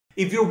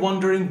If you're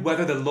wondering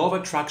whether the law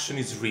of attraction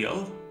is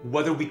real,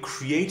 whether we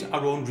create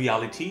our own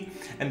reality,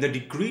 and the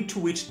degree to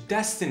which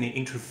destiny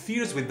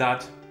interferes with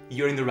that,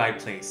 you're in the right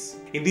place.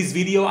 In this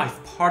video,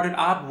 I've partnered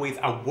up with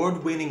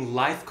award-winning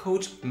life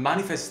coach,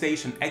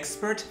 manifestation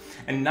expert,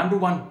 and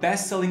 #1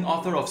 best-selling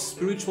author of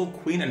Spiritual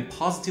Queen and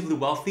Positively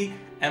Wealthy,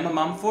 Emma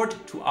Mumford,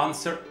 to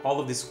answer all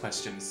of these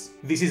questions.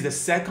 This is the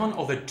second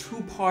of a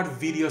two-part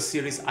video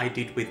series I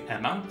did with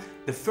Emma,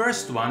 the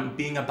first one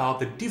being about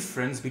the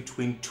difference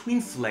between twin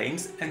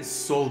flames and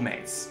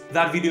soulmates.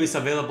 That video is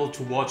available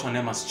to watch on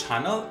Emma's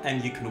channel,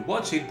 and you can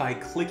watch it by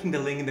clicking the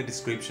link in the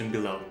description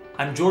below.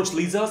 I'm George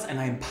Lizos, and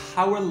I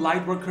empower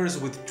lightworkers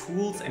with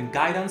tools and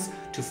guidance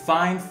to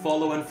find,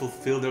 follow, and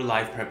fulfill their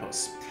life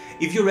purpose.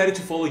 If you're ready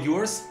to follow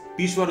yours,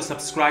 be sure to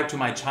subscribe to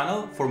my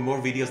channel for more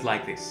videos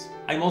like this.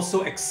 I'm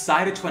also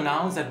excited to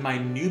announce that my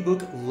new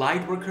book,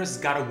 Lightworkers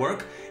Gotta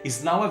Work,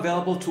 is now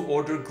available to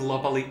order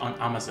globally on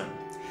Amazon.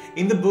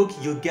 In the book,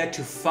 you'll get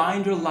to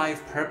find your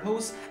life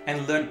purpose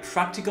and learn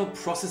practical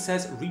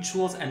processes,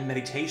 rituals, and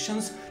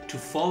meditations to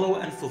follow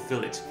and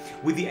fulfill it,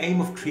 with the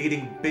aim of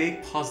creating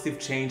big positive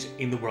change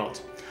in the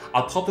world.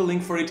 I'll pop the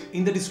link for it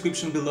in the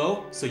description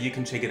below so you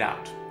can check it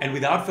out. And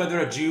without further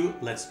ado,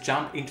 let's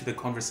jump into the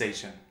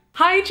conversation.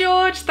 Hi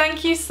George,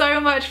 thank you so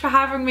much for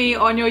having me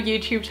on your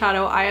YouTube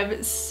channel. I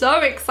am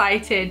so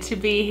excited to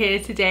be here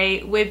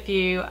today with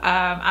you,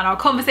 and our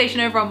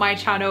conversation over on my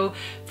channel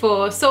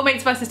for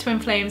Soulmates versus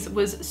Twin Flames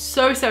was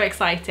so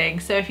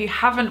exciting. So if you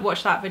haven't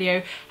watched that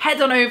video,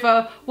 head on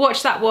over,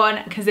 watch that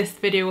one, because this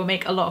video will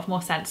make a lot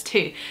more sense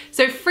too.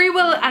 So free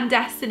will and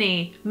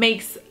destiny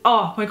makes,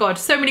 oh my god,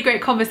 so many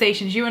great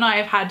conversations. You and I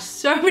have had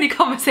so many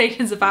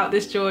conversations about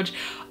this, George,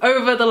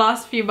 over the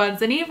last few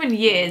months and even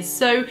years.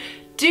 So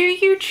do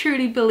you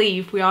truly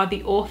believe we are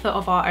the author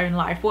of our own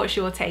life? What's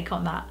your take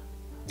on that?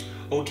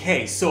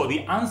 Okay, so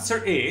the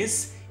answer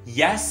is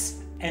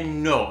yes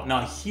and no.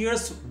 Now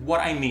here's what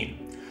I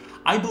mean.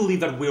 I believe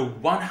that we're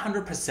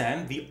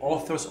 100% the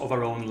authors of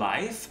our own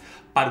life,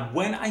 but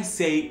when I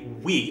say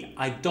we,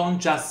 I don't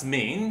just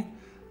mean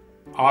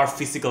our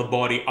physical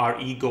body, our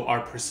ego, our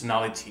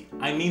personality.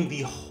 I mean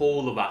the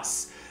whole of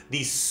us.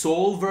 The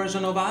soul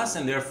version of us,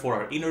 and therefore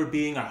our inner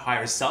being, our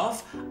higher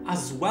self,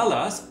 as well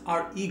as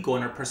our ego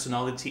and our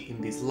personality in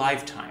this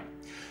lifetime.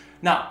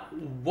 Now,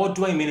 what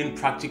do I mean in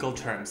practical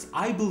terms?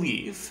 I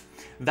believe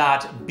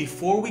that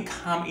before we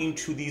come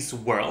into this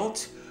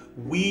world,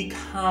 we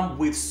come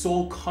with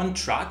soul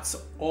contracts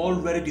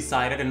already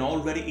decided and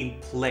already in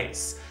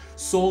place.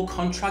 Soul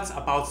contracts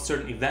about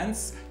certain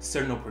events,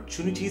 certain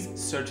opportunities,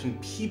 certain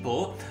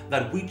people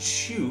that we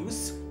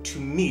choose to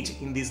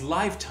meet in this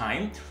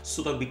lifetime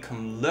so that we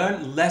can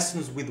learn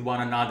lessons with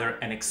one another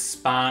and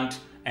expand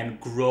and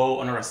grow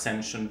on our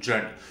ascension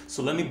journey.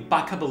 So let me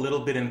back up a little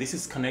bit, and this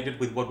is connected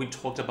with what we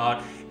talked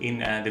about in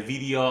the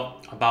video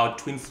about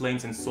twin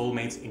flames and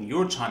soulmates in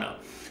your channel.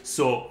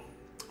 So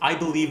I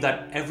believe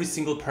that every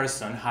single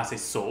person has a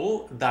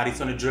soul that is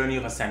on a journey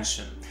of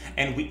ascension,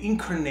 and we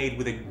incarnate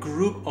with a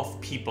group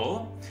of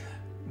people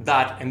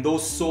and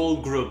those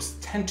soul groups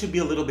tend to be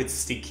a little bit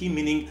sticky,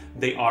 meaning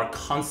they are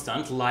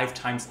constant,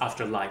 lifetimes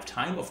after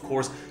lifetime. Of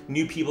course,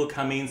 new people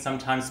come in,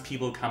 sometimes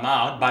people come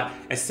out, but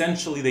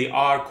essentially they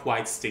are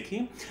quite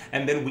sticky.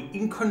 And then we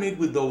incarnate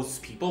with those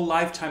people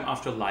lifetime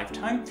after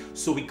lifetime,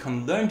 so we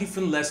can learn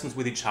different lessons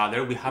with each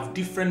other. We have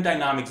different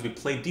dynamics, we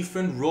play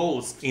different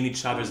roles in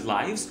each other's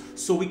lives,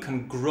 so we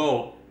can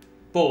grow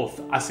both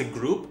as a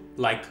group,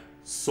 like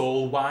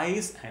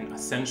soul-wise and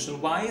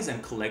ascension-wise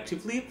and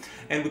collectively,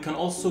 and we can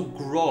also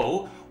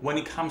grow when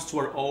it comes to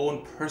our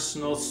own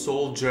personal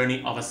soul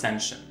journey of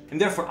ascension. And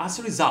therefore, as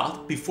a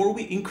result, before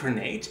we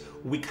incarnate,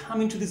 we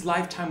come into this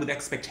lifetime with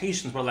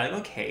expectations. We're like,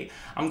 okay,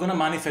 I'm gonna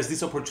manifest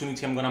this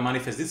opportunity, I'm gonna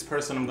manifest this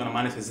person, I'm gonna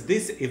manifest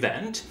this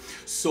event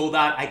so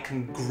that I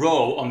can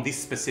grow on this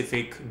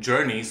specific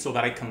journey, so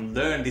that I can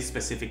learn this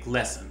specific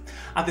lesson.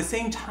 At the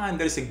same time,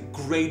 there's a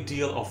great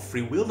deal of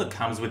free will that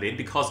comes with it,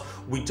 because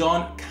we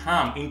don't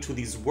come into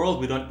this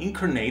world, we don't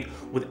incarnate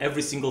with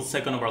every single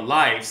second of our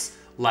lives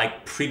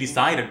like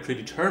pre-decided,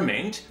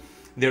 predetermined.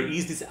 There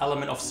is this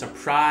element of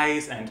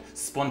surprise and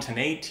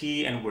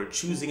spontaneity, and we're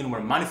choosing and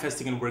we're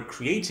manifesting and we're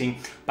creating,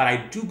 but I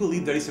do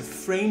believe there is a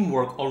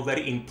framework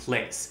already in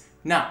place.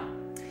 Now,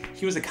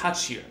 here's a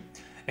catch here.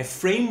 A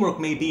framework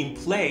may be in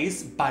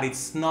place, but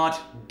it's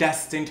not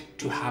destined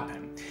to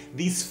happen.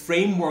 This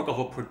framework of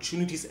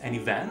opportunities and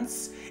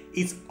events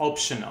is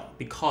optional,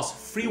 because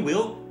free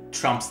will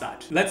trumps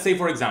that. Let's say,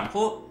 for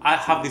example, I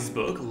have this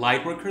book,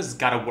 Lightworkers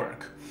Gotta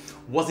Work.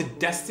 Was it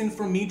destined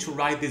for me to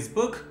write this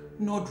book?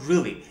 Not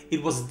really.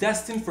 It was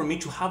destined for me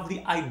to have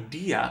the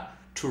idea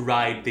to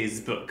write this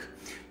book.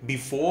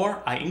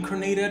 Before I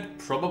incarnated,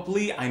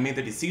 probably I made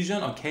the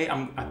decision, okay,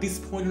 I'm at this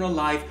point in our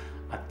life,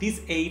 at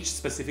this age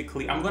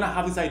specifically, I'm gonna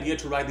have this idea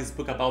to write this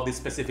book about this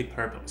specific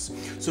purpose.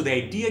 So the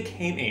idea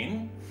came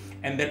in,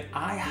 and then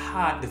I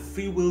had the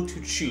free will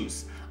to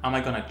choose. Am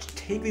I gonna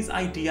take this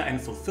idea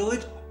and fulfill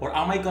it, or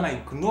am I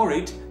gonna ignore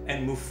it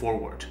and move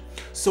forward?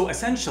 So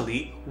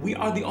essentially, we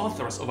are the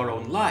authors of our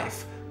own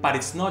life, But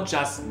it's not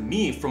just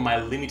me from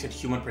my limited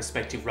human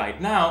perspective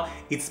right now,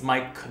 it's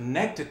my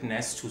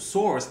connectedness to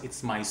source,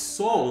 it's my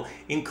soul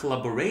in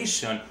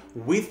collaboration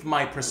with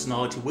my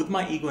personality, with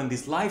my ego in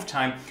this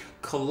lifetime,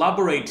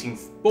 collaborating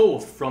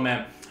both from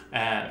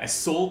a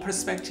soul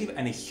perspective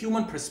and a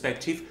human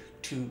perspective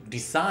to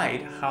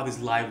decide how this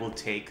life will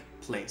take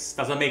place.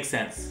 Does that make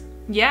sense?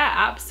 Yeah,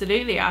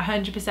 absolutely. I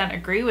 100%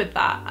 agree with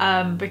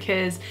that,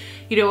 because,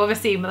 you know,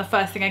 obviously the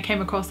first thing I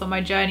came across on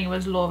my journey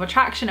was law of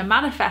attraction and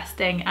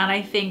manifesting. And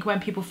I think when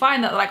people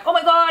find that, they're like, oh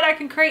my God, I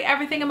can create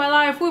everything in my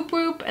life, whoop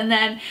whoop. And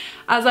then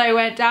as I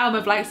went down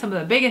with like some of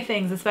the bigger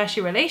things,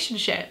 especially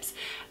relationships,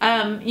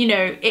 you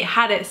know, it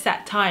had its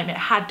set time, it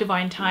had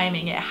divine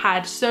timing, it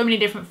had so many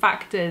different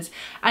factors.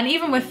 And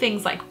even with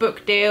things like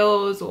book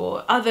deals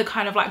or other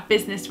kind of like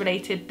business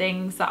related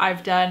things that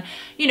I've done,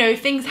 you know,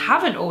 things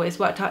haven't always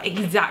worked out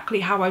exactly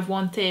how I've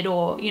wanted,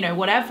 or, you know,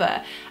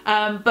 whatever.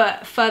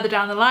 But further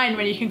down the line,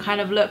 when you can kind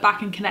of look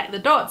back and connect the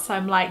dots,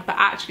 I'm like, but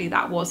actually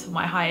that was for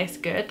my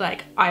highest good.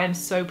 Like, I am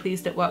so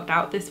pleased it worked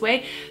out this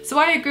way. So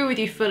I agree with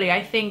you fully.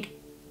 I think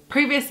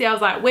previously I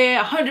was like, we're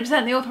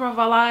 100% the author of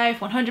our life,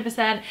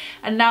 100%.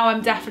 And now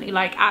I'm definitely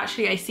like,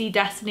 actually, I see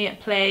destiny at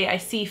play. I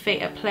see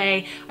fate at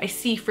play. I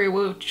see free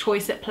will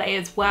choice at play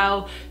as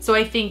well. So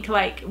I think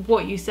like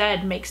what you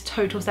said makes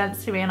total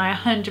sense to me, and I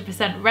 100%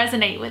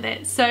 resonate with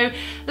it. So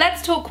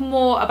let's talk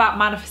more about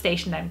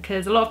manifestation then,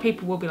 because a lot of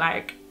people will be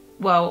like,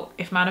 well,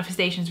 if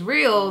manifestation is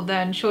real,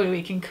 then surely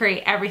we can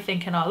create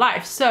everything in our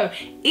life. So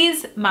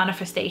is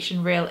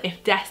manifestation real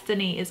if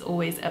destiny is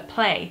always at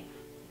play?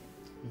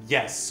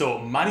 Yes, so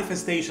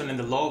manifestation and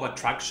the law of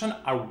attraction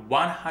are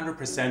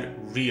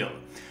 100% real.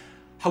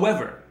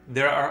 However,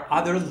 there are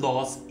other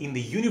laws in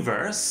the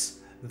universe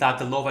that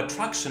the law of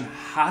attraction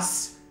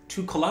has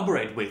to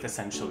collaborate with,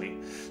 essentially.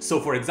 So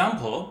for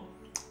example,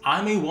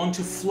 I may want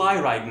to fly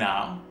right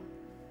now,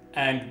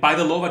 and by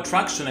the law of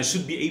attraction, I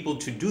should be able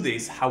to do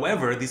this.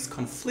 However, this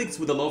conflicts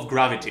with the law of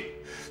gravity.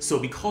 So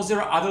because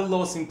there are other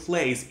laws in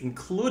place,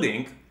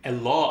 including a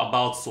law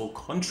about soul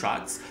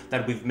contracts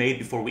that we've made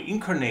before we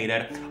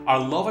incarnated, our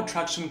law of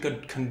attraction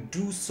can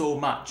do so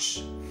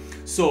much.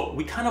 So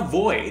we can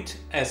avoid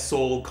a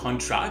soul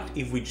contract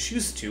if we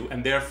choose to,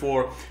 and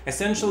therefore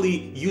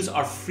essentially use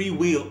our free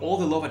will, all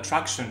the law of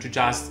attraction, to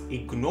just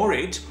ignore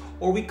it,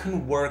 or we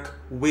can work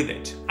with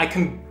it. I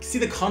can see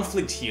the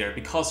conflict here,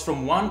 because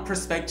from one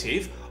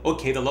perspective,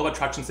 okay, the law of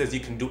attraction says you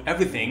can do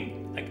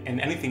everything, like,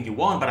 and anything you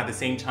want, but at the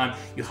same time,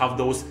 you have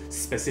those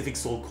specific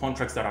soul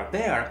contracts that are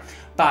there.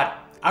 But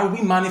are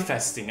we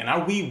manifesting and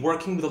are we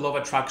working with the law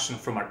of attraction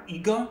from our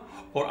ego,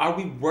 or are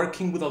we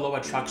working with the law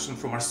of attraction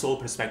from our soul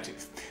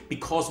perspective?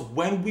 Because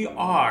when we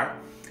are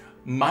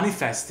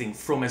manifesting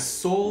from a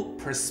soul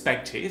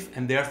perspective,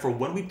 and therefore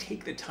when we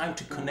take the time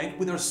to connect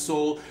with our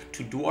soul,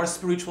 to do our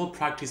spiritual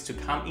practice, to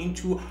come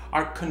into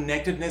our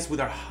connectedness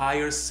with our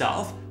higher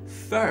self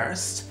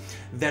first,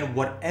 then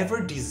whatever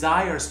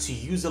desires to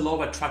use the law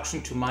of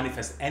attraction to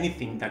manifest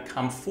anything that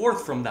come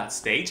forth from that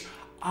state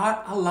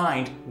are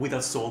aligned with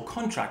our soul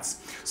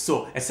contracts.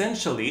 So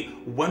essentially,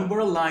 when we're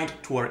aligned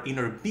to our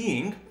inner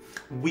being,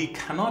 we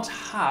cannot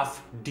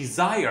have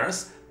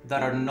desires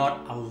that are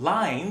not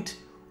aligned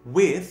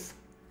with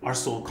our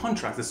soul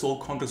contracts, the soul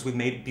contracts we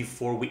made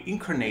before we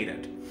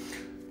incarnated.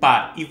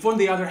 But if on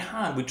the other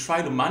hand, we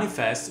try to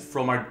manifest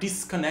from our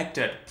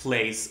disconnected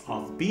place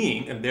of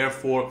being, and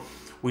therefore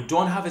we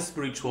don't have a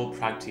spiritual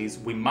practice,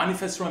 we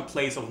manifest from a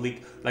place of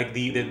like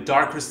the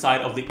darker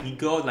side of the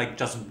ego, like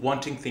just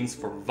wanting things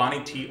for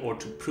vanity or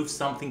to prove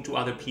something to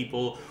other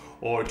people,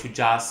 or to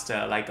just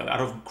like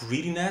out of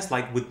greediness,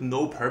 like with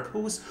no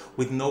purpose,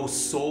 with no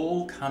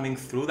soul coming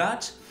through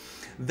that,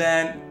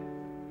 then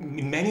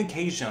in many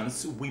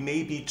occasions, we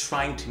may be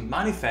trying to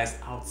manifest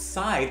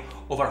outside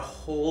of our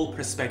whole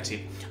perspective,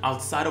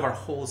 outside of our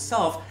whole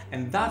self,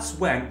 and that's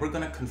when we're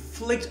going to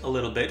conflict a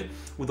little bit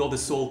with all the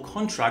soul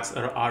contracts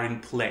that are in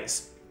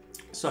place.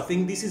 So I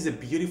think this is a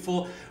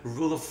beautiful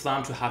rule of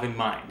thumb to have in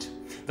mind.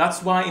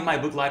 That's why in my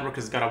book,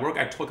 Lightworkers Gotta Work,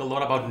 I talk a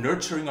lot about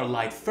nurturing our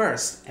light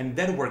first and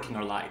then working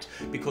our light.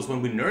 Because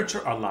when we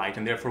nurture our light,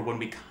 and therefore when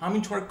we come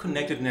into our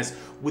connectedness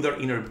with our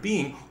inner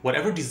being,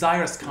 whatever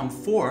desires come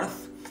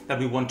forth that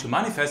we want to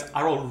manifest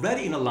are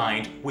already in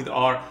aligned with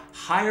our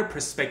higher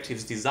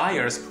perspectives,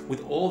 desires,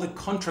 with all the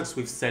contracts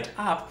we've set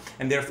up,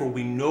 and therefore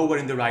we know we're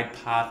in the right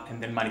path,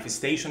 and then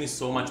manifestation is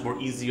so much more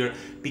easier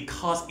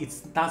because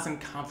it doesn't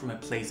come from a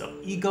place of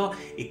ego,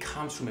 it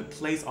comes from a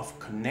place of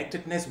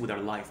connectedness with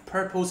our life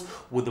purpose,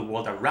 with the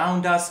world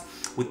around us,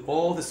 with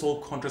all the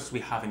soul contracts we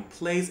have in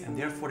place, and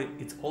therefore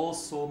it's all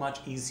so much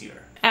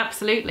easier.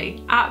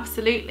 Absolutely,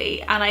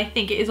 absolutely. And I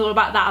think it is all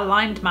about that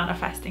aligned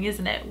manifesting,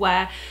 isn't it?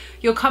 Where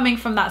you're coming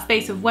from that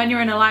space of when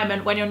you're in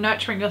alignment, when you're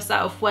nurturing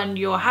yourself, when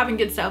you're having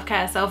good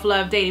self-care,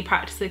 self-love, daily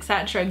practice,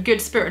 etc., good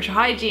spiritual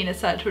hygiene as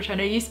such, which I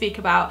know you speak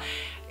about.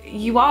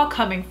 you are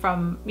coming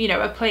from, you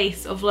know, a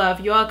place of love.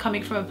 You are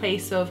coming from a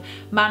place of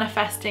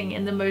manifesting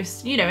in the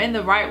most, you know, in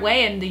the right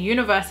way. And the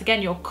universe,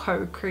 again, you're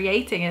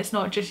co-creating. It's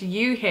not just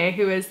you here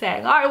who is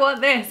saying, I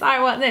want this,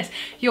 I want this.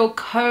 You're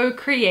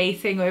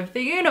co-creating with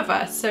the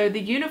universe. So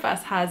the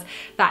universe has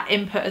that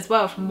input as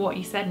well from what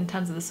you said in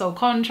terms of the soul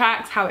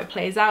contracts, how it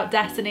plays out,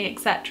 destiny,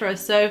 etc.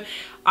 So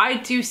I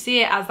do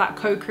see it as that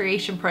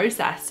co-creation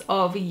process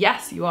of,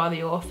 yes, you are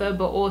the author,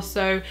 but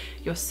also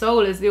your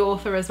soul is the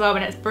author as well.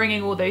 And it's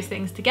bringing all those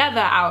things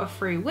together out of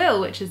free will,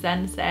 which is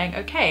then saying,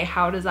 okay,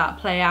 how does that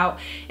play out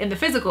in the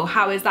physical?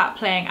 How is that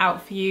playing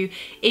out for you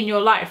in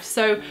your life?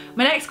 So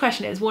my next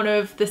question is one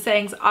of the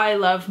sayings I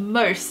love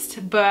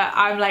most, but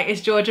I'm like,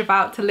 is George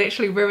about to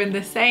literally ruin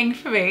this saying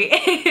for me?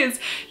 Is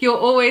you're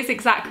always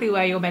exactly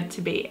where you're meant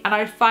to be. And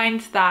I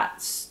find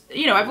that,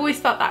 you know, I've always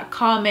felt that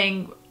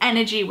calming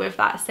energy with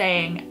that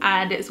saying,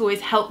 and it's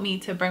always helped me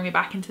to bring me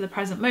back into the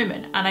present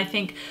moment. And I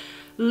think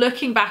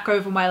looking back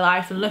over my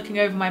life and looking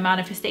over my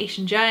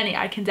manifestation journey,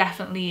 I can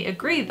definitely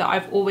agree that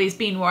I've always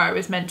been where I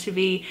was meant to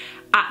be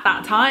at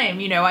that time.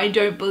 You know, I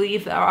don't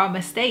believe there are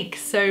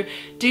mistakes. So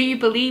do you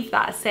believe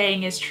that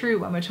saying is true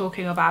when we're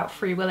talking about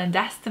free will and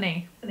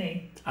destiny?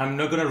 I'm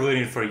not gonna ruin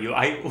it for you.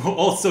 I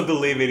also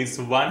believe it is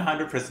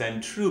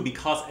 100% true,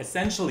 because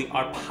essentially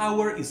our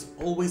power is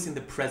always in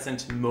the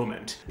present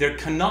moment. There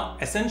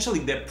cannot, essentially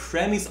the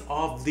premise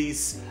of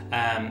this,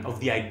 of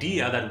the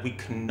idea that we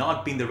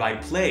cannot be in the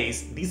right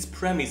place, this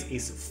premise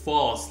is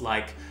false,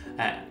 like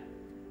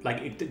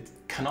it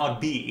cannot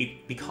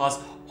be, because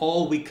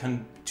all we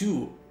can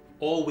do,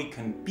 all we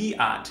can be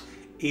at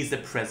is the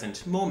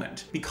present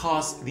moment.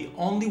 Because the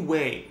only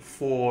way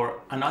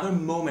for another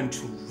moment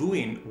to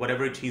ruin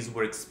whatever it is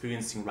we're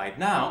experiencing right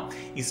now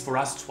is for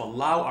us to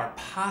allow our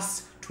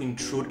past to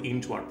intrude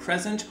into our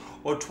present,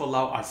 or to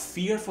allow our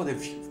fear for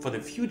the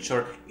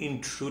future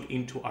intrude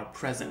into our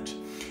present.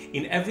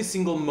 In every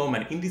single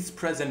moment, in this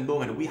present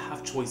moment, we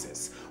have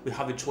choices. We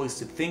have a choice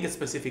to think a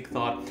specific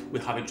thought. We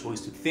have a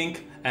choice to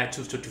think,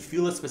 to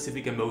feel a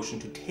specific emotion,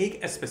 to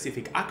take a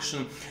specific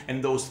action.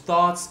 And those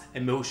thoughts,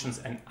 emotions,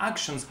 and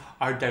actions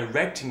are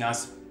directing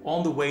us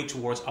on the way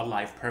towards our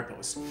life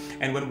purpose.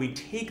 And when we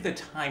take the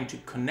time to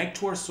connect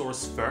to our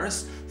source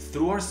first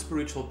through our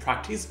spiritual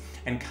practice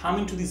and come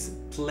into this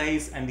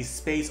place and this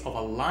space of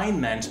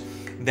alignment,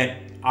 then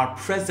our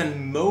present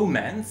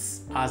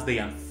moments as they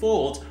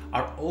unfold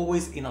are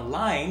always in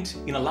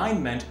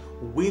alignment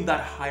with that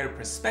higher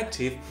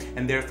perspective,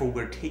 and therefore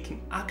we're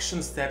taking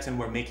action steps and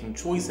we're making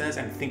choices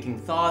and thinking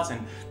thoughts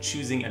and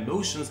choosing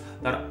emotions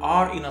that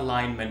are in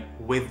alignment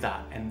with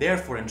that, and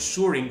therefore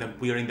ensuring that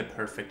we are in the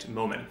perfect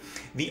moment.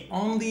 The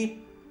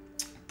only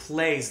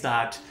place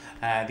that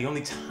the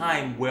only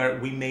time where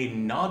we may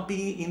not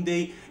be in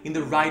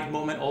the right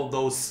moment,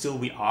 although still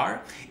we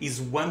are,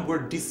 is when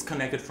we're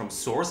disconnected from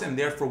source, and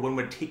therefore when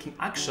we're taking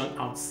action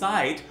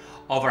outside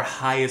of our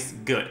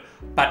highest good.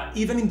 But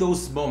even in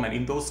those moments,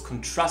 in those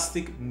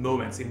contrasting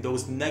moments, in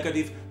those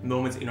negative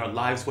moments in our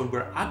lives when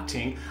we're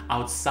acting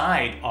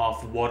outside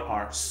of what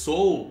our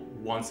soul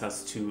wants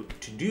us to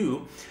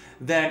do,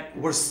 then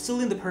we're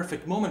still in the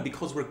perfect moment,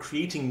 because we're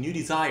creating new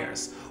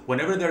desires.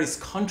 Whenever there is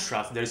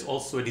contrast, there is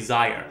also a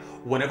desire.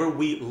 Whenever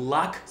we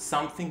lack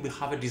something, we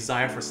have a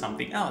desire for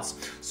something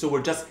else. So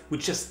we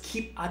just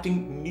keep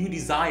adding new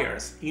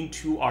desires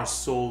into our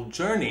soul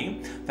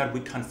journey that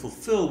we can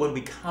fulfill when we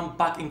come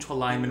back into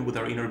alignment with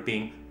our inner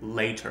being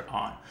later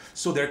on.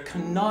 So there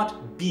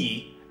cannot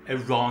be a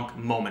wrong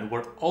moment.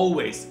 We're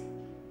always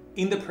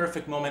in the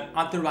perfect moment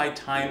at the right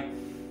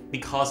time,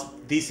 because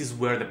this is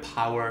where the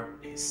power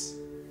is.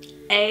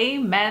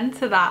 Amen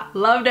to that.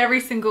 Loved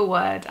every single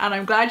word, and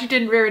I'm glad you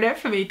didn't ruin it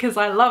for me, because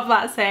I love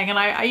that saying, and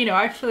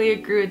I fully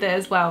agree with it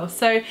as well.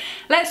 So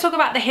let's talk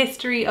about the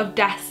history of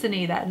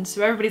destiny then.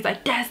 So everybody's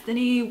like,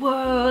 destiny,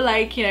 whoa,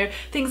 like, you know,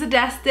 things are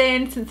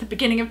destined since the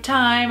beginning of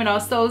time, and our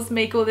souls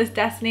make all this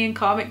destiny and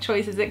karmic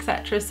choices,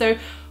 etc. So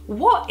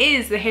what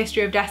is the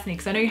history of destiny?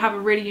 Because I know you have a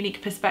really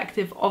unique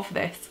perspective of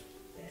this.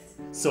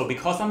 So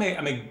because I'm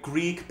a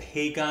Greek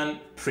pagan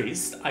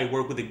priest, I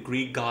work with the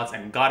Greek gods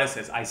and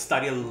goddesses. I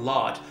study a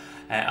lot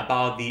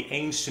about the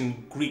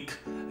ancient Greek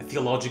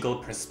theological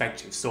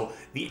perspective. So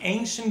the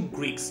ancient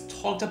Greeks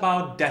talked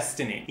about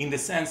destiny in the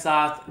sense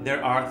that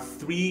there are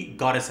three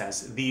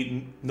goddesses,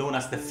 known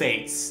as the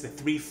fates, the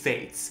three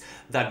fates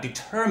that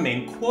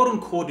determine, quote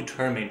unquote,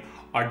 determine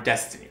our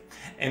destiny.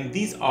 And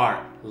these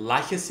are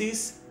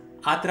Lachesis,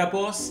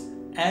 Atropos,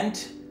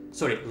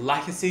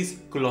 Lachesis,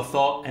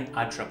 Glotho, and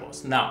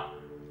Atropos. Now,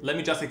 let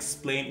me just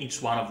explain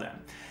each one of them.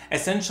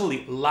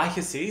 Essentially,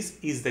 Lachesis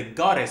is the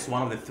goddess,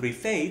 one of the three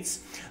fates,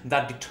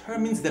 that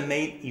determines the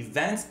main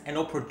events and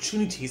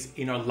opportunities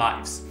in our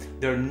lives.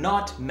 They're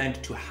not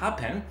meant to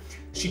happen.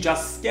 She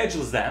just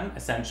schedules them,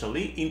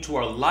 essentially, into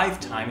our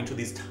lifetime, into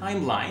this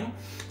timeline,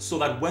 so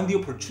that when the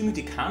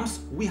opportunity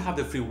comes, we have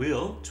the free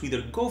will to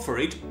either go for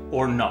it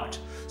or not.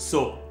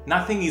 So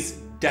nothing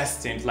is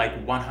destined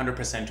like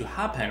 100% to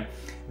happen.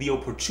 The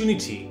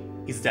opportunity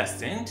is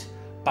destined,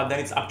 but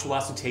then it's up to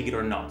us to take it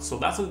or not. So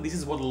this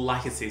is what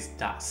Lachesis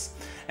does.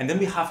 And then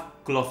we have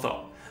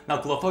Glotho. Now,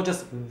 Clotho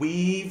just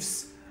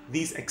weaves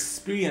these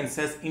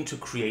experiences into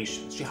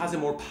creations. She has a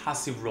more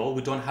passive role.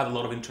 We don't have a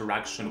lot of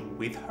interaction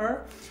with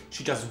her.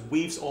 She just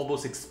weaves all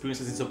those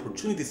experiences, these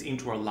opportunities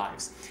into our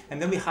lives.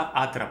 And then we have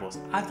Atrabos.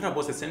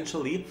 Atrabos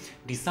essentially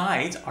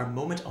decides our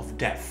moment of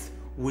death,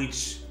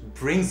 which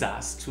brings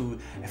us to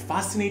a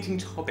fascinating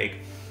topic.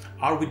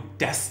 Are we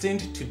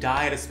destined to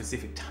die at a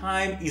specific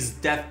time? Is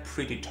death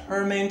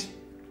predetermined?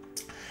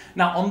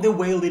 Now, on the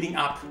way leading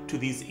up to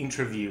this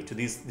interview, to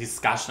this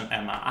discussion,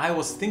 Emma, I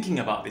was thinking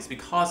about this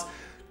because,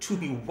 to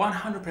be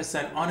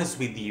 100% honest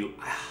with you,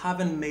 I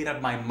haven't made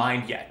up my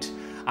mind yet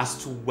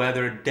as to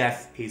whether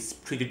death is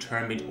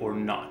predetermined or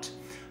not.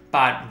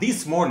 But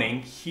this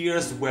morning,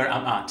 here's where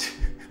I'm at.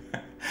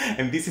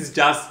 And this is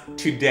just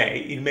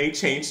today. It may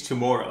change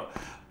tomorrow.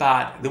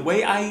 But the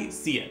way I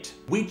see it,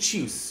 we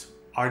choose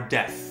our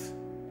death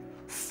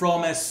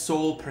from a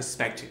soul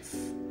perspective.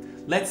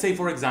 Let's say,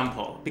 for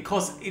example,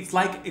 because it's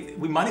like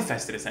we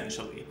manifest it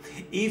essentially.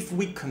 If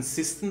we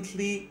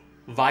consistently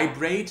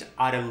vibrate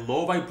at a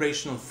low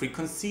vibrational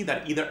frequency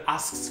that either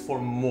asks for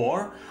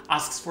more,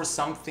 asks for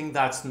something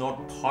that's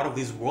not part of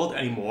this world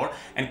anymore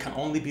and can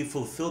only be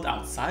fulfilled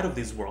outside of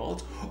this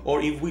world,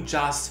 or if we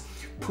just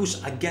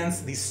push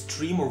against this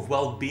stream of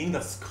well-being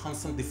that's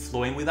constantly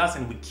flowing with us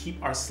and we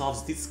keep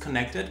ourselves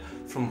disconnected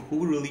from who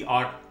we really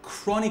are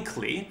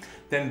chronically,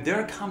 then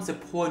there comes a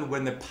point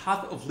when the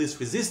path of least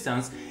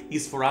resistance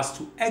is for us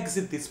to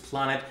exit this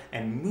planet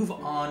and move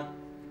on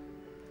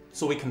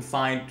so we can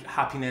find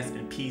happiness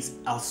and peace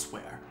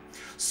elsewhere.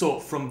 So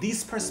from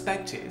this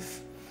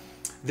perspective,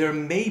 there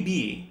may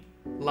be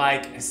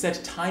like a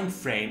set time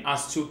frame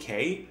as to,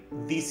 okay,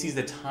 this is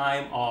the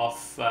time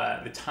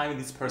in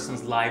this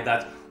person's life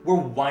that we're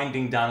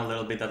winding down a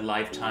little bit that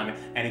lifetime,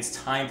 and it's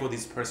time for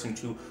this person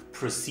to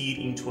proceed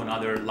into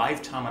another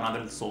lifetime,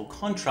 another soul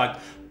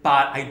contract.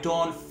 But I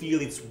don't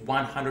feel it's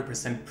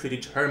 100%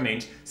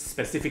 predetermined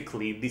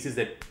specifically. This is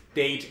the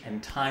date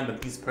and time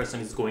that this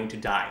person is going to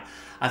die.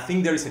 I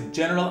think there is a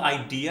general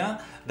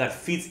idea that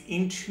fits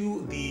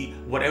into the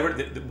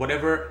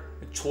whatever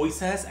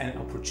choices and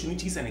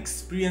opportunities and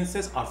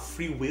experiences are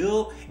free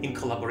will in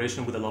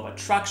collaboration with the law of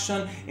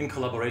attraction, in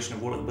collaboration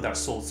with our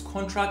soul's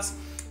contracts,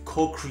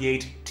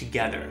 co-create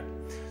together.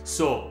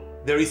 So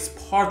there is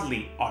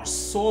partly our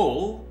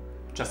soul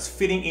just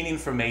fitting in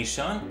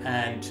information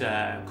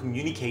and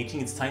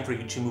communicating, it's time for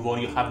you to move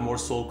on, you have more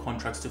soul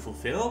contracts to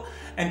fulfill,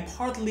 and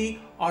partly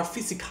our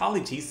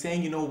physicality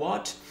saying, you know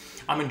what,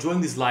 I'm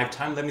enjoying this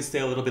lifetime, let me stay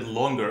a little bit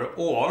longer,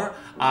 or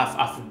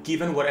I've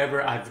given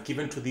whatever I've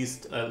given to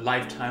this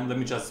lifetime, let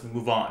me just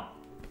move on.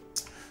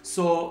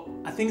 So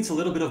I think it's a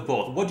little bit of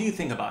both. What do you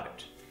think about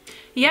it?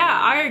 Yeah,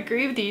 I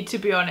agree with you, to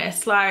be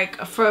honest.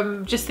 Like,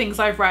 from just things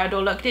I've read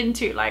or looked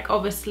into, like,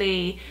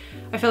 obviously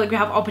I feel like we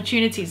have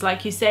opportunities,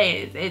 like you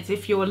say, it's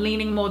if you're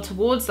leaning more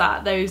towards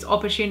that, those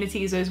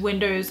opportunities, those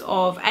windows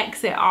of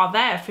exit are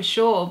there for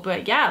sure.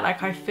 But yeah,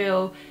 like, I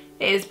feel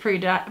it is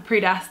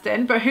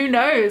predestined, but who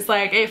knows?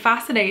 Like, it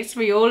fascinates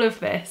me, all of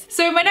this.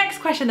 So my next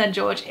question then,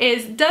 George,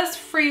 is does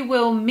free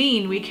will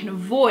mean we can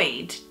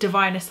avoid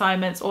divine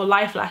assignments or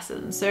life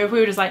lessons? So if we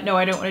were just like, no,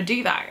 I don't want to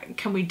do that,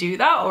 can we do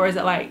that? Or is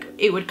it like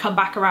it would come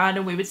back around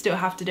and we would still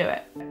have to do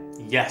it?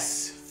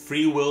 Yes,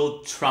 free will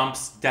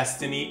trumps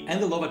destiny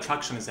and the law of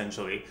attraction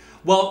essentially.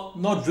 Well,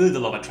 not really the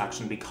law of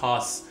attraction,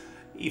 because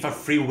if our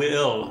free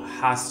will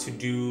has to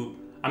do,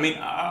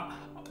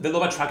 the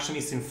law of attraction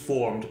is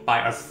informed by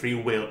our free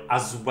will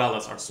as well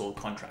as our soul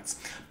contracts.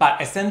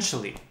 But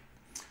essentially,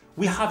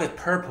 we have a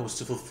purpose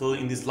to fulfill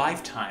in this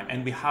lifetime,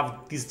 and we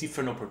have these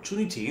different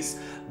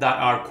opportunities that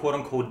are quote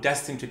unquote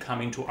destined to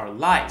come into our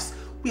lives.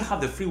 We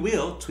have the free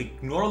will to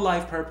ignore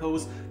life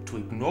purpose, to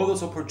ignore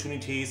those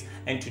opportunities,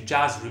 and to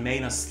just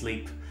remain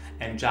asleep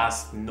and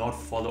just not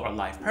follow our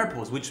life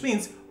purpose, which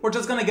means we're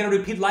just gonna get a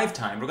repeat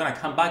lifetime. We're gonna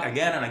come back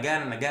again and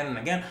again and again and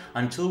again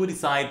until we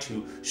decide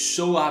to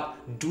show up,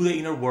 do the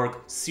inner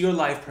work, see our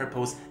life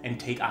purpose, and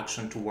take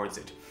action towards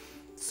it.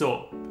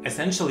 So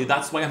essentially,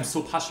 that's why I'm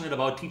so passionate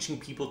about teaching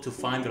people to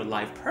find their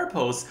life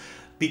purpose,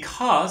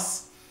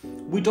 because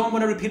we don't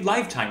want to repeat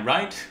lifetime,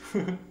 right?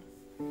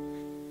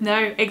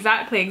 No,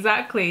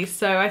 exactly.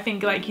 So I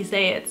think, like you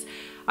say,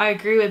 I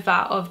agree with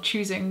that, of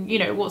choosing, you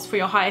know, what's for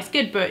your highest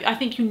good. But I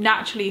think you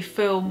naturally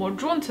feel more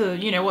drawn to,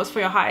 you know, what's for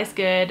your highest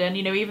good. And,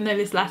 you know, even though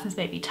these lessons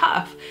may be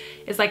tough,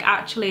 it's like,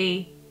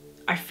 actually,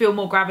 I feel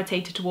more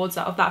gravitated towards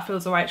that, if that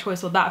feels the right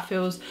choice or that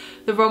feels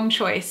the wrong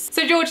choice.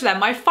 So George, then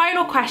my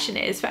final question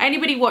is for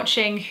anybody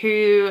watching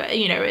who,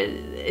 you know,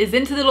 is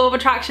into the law of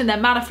attraction, they're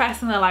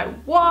manifesting, they're like,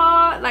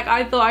 what? Like,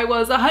 I thought I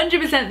was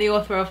 100% the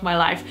author of my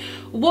life.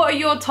 What are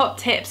your top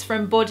tips for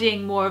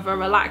embodying more of a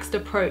relaxed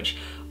approach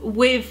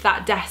with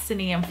that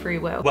destiny and free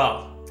will?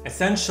 Well,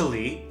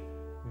 essentially,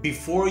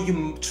 before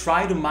you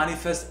try to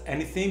manifest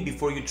anything,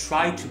 before you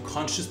try to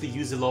consciously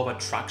use the law of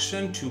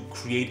attraction to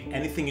create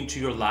anything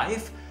into your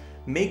life,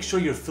 make sure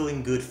you're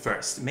feeling good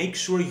first. Make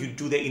sure you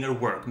do the inner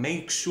work.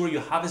 Make sure you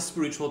have a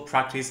spiritual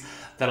practice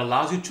that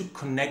allows you to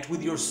connect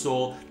with your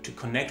soul, to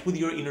connect with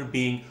your inner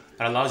being,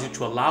 that allows you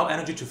to allow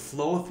energy to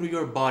flow through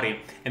your body,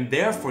 and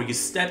therefore you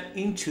step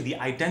into the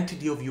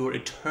identity of your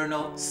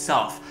eternal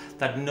self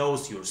that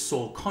knows your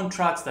soul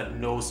contracts, that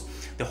knows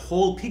the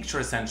whole picture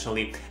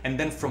essentially. And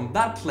then from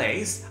that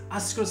place,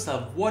 ask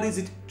yourself, what is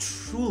it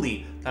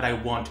truly that I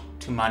want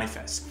to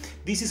manifest?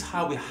 This is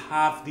how we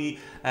have the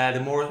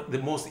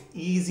most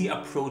easy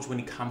approach when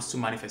it comes to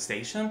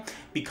manifestation,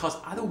 because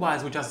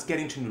otherwise we just get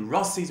into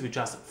neuroses, we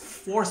just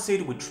force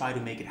it, we try to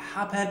make it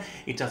happen,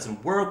 it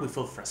doesn't work, we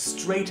feel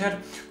frustrated.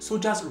 So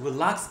just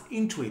relax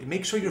into it,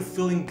 make sure you're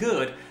feeling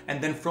good,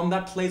 and then from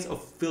that place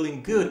of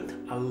feeling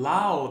good,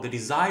 allow the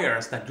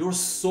desires that your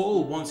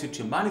soul wants you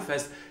to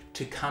manifest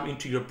to come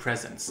into your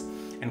presence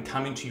and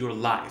come into your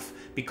life,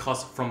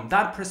 because from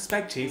that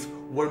perspective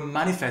we're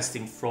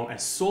manifesting from a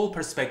soul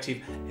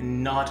perspective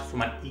and not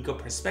from an ego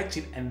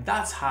perspective. And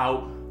that's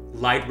how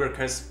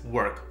lightworkers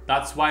work.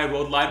 That's why I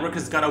wrote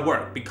Lightworkers Gotta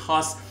Work,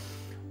 because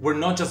we're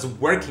not just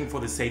working for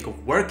the sake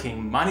of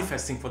working,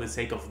 manifesting for the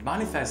sake of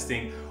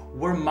manifesting.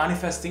 We're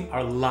manifesting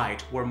our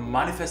light, we're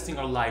manifesting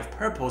our life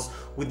purpose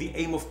with the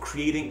aim of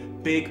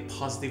creating big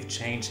positive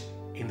change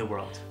in the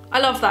world. I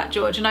love that,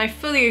 George, and I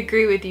fully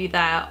agree with you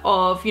there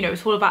of,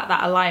 it's all about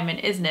that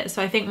alignment, isn't it? So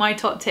I think my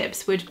top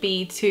tips would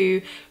be to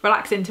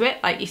relax into it,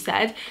 like you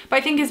said, but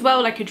I think as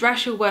well, like,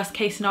 address your worst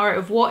case scenario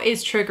of what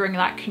is triggering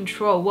that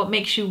control, what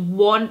makes you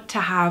want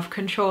to have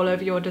control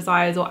over your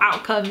desires or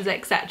outcomes,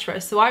 etc.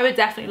 So I would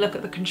definitely look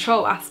at the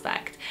control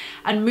aspect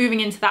and moving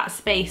into that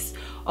space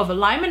of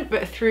alignment,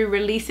 but through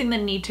releasing the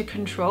need to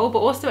control, but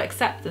also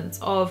acceptance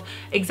of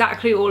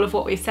exactly all of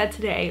what we've said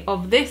today,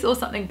 of this or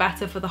something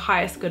better for the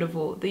highest good of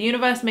all. The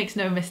universe makes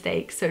no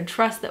mistakes, so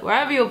trust that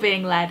wherever you're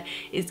being led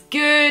is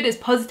good, is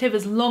positive,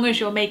 as long as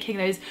you're making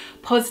those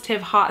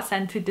positive,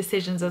 heart-centered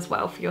decisions as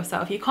well for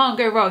yourself. You can't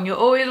go wrong, you're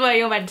always where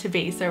you're meant to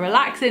be. So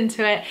relax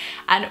into it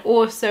and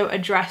also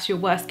address your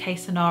worst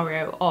case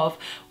scenario of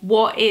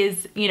what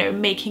is,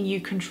 making you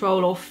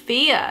control or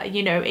fear,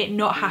 it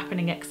not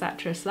happening,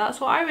 etc. So that's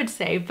what I would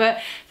say. But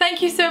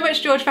thank you so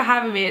much, George, for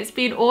having me. It's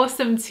been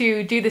awesome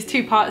to do this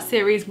two-part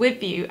series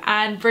with you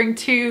and bring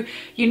two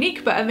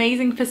unique but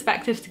amazing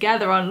perspectives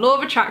together on law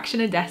of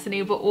attraction and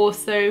destiny, but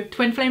also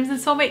twin flames and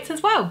soulmates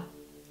as well.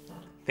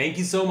 Thank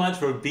you so much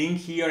for being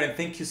here, and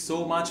thank you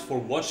so much for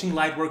watching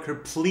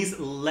Lightworker. Please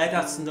let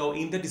us know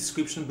in the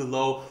description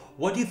below,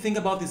 what do you think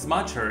about this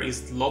matter?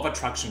 Is law of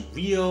attraction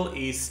real?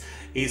 Is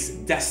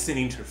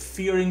destiny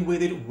interfering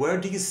with it? Where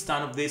do you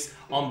stand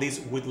on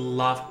this? We'd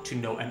love to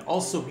know. And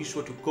also be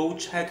sure to go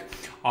check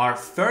our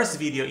first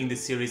video in the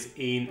series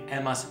in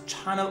Emma's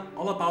channel,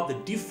 all about the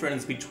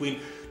difference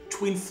between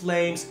twin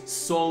flames,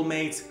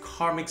 soulmates,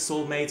 karmic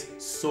soulmates.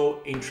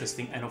 So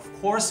interesting. And of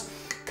course,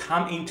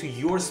 come into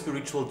your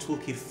Spiritual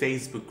Toolkit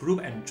Facebook group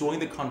and join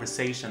the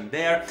conversation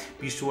there.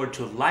 Be sure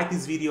to like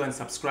this video and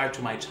subscribe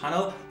to my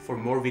channel for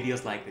more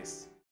videos like this.